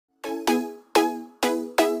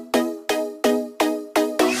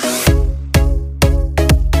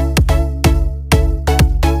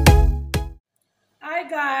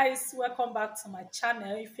welcome back to my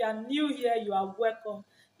channel. If you are new here, you are welcome.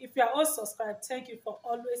 If you are all subscribed, thank you for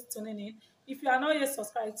always tuning in. If you are not yet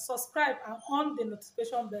subscribed, subscribe and on the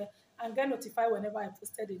notification bell and get notified whenever I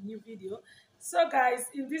posted a new video. So guys,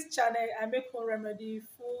 in this channel I make home remedy,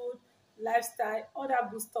 food, lifestyle, other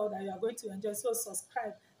good stuff that you are going to enjoy. So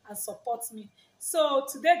subscribe and support me. So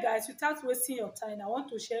today guys, without wasting your time, I want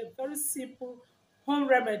to share a very simple home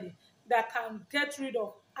remedy that can get rid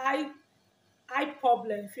of eye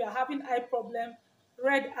problem. If you are having eye problem,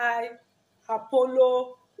 red eye,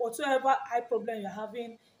 Apollo, whatsoever eye problem you're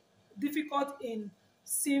having, difficult in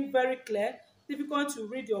seeing very clear, difficult to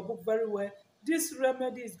read your book very well, this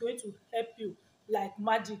remedy is going to help you like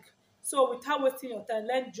magic. So without wasting your time,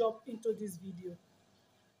 let's jump into this video.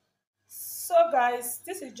 So guys,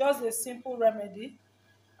 this is just a simple remedy,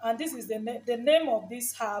 and this is the name of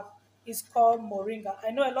this herb is called moringa. I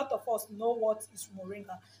know a lot of us know what is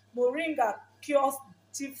moringa. Moringa cures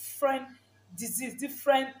different disease,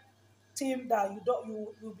 different thing that you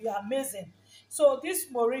will be amazing. So this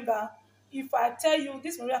moringa, if I tell you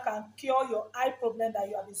this moringa can cure your eye problem that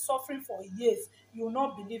you have been suffering for years, you will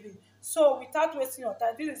not believe it. So without wasting your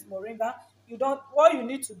time, this is moringa. You don't What you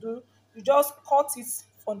need to do, you just cut it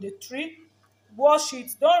from the tree, wash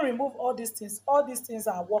it, don't remove all these things. All these things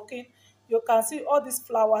are working. You can see all these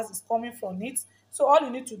flowers is coming from it. So all you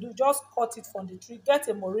need to do, just cut it from the tree, get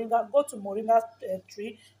a moringa, go to moringa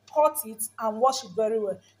tree, cut it and wash it very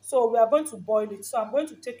well. So we are going to boil it. So I'm going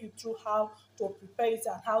to take you through how to prepare it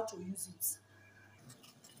and how to use it.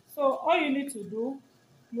 So all you need to do,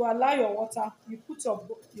 you allow your water, you put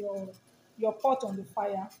your pot on the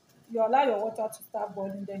fire, you allow your water to start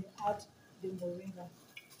boiling, then you add the moringa.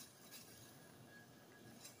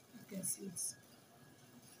 You can see it.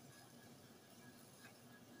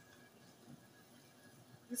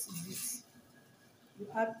 This is it. You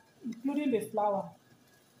add, including the flour.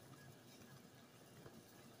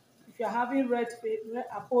 If you're having red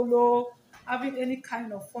Apollo, having any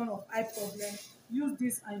kind of form of eye problem, use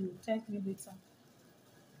this and you thank me later.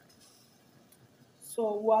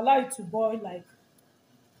 So we'll allow it to boil like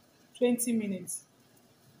 20 minutes.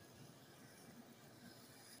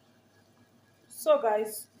 So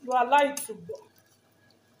guys, you allow it to boil.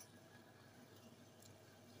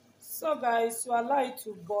 So guys, you allow it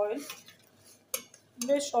to boil.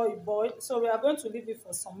 Make sure it boils. So we are going to leave it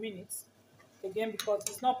for some minutes again because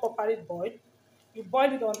it's not properly boiled. You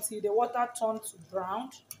boil it until the water turns to brown.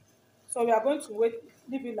 So we are going to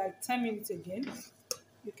leave it like 10 minutes again.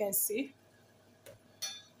 You can see.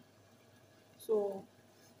 So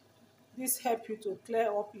this help you to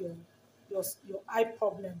clear up your eye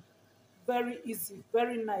problem. Very easy,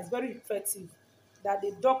 very nice, very effective. That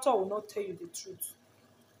the doctor will not tell you the truth.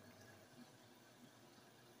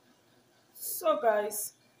 So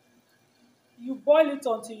guys, you boil it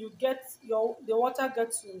until you get the water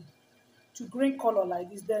gets to green color like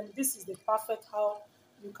this. Then this is the perfect how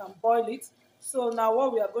you can boil it. So now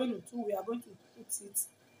what we are going to do, we are going to put it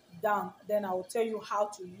down. Then I will tell you how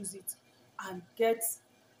to use it and get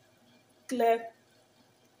clear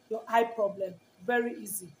your eye problem. Very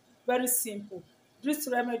easy, very simple. This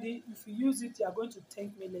remedy, if you use it, you are going to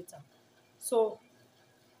thank me later. So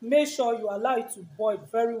make sure you allow it to boil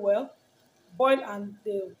very well. Boil, and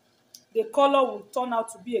the color will turn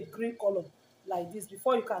out to be a green color like this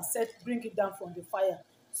before you can bring it down from the fire.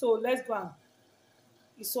 So let's go, and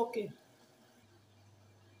it's okay.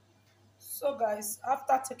 So guys,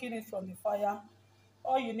 after taking it from the fire,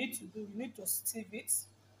 all you need to do, you need to sieve it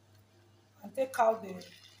and take out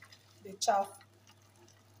the chaff.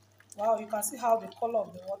 Wow, you can see how the color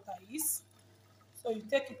of the water is. So you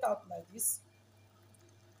take it out like this.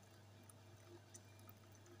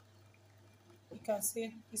 You can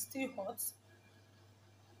see it's still hot.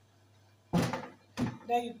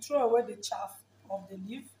 Then you throw away the chaff of the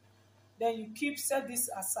leaf. Then you set this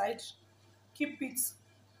aside. Keep it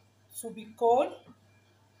to be cold.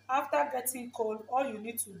 After getting cold, all you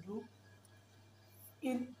need to do,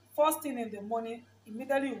 in first thing in the morning,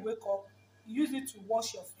 immediately you wake up, you use it to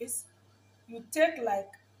wash your face. You take like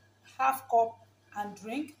half cup and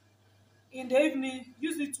drink. In the evening,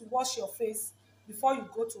 use it to wash your face before you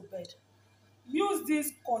go to bed. Use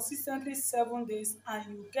this consistently 7 days and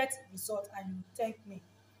you get result and you thank me.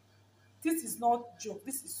 This is not joke,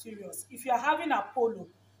 this is serious. If you're having Apollo,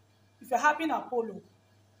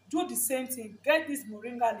 do the same thing. Get this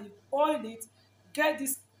moringa leaf, boil it, get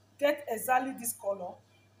this get exactly this color.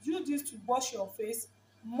 Use this to wash your face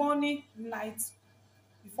morning, night,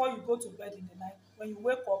 before you go to bed in the night. When you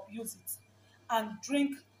wake up, use it and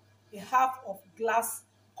drink a half of glass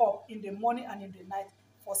cup in the morning and in the night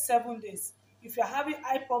for 7 days. If you're having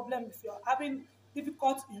eye problem, if you're having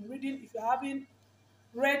difficult in reading, if you're having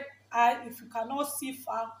red eye, if you cannot see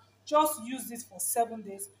far, just use this for 7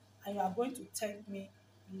 days and you are going to thank me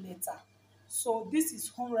later. So this is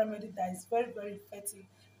home remedy that is very, very effective,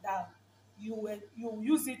 that you will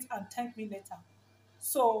use it and thank me later.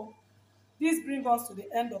 So this brings us to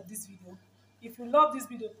the end of this video. If you love this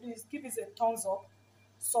video, please give it a thumbs up,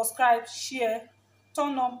 subscribe, share,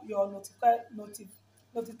 turn on your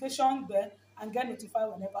notification bell, and get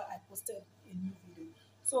notified whenever I posted a new video.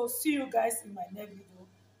 So see you guys in my next video.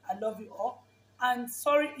 I love you all. And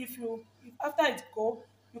sorry, if after it go,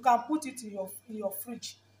 you can put it in your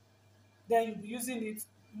fridge, then you'll be using it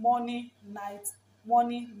morning, night,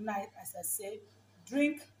 as I say.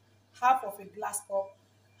 Drink half of a glass cup,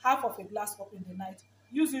 in the night.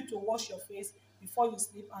 Use it to wash your face before you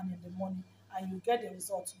sleep and in the morning, and you get the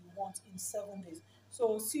result you want in 7 days.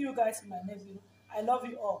 So see you guys in my next video. I love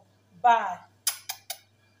you all. Bye.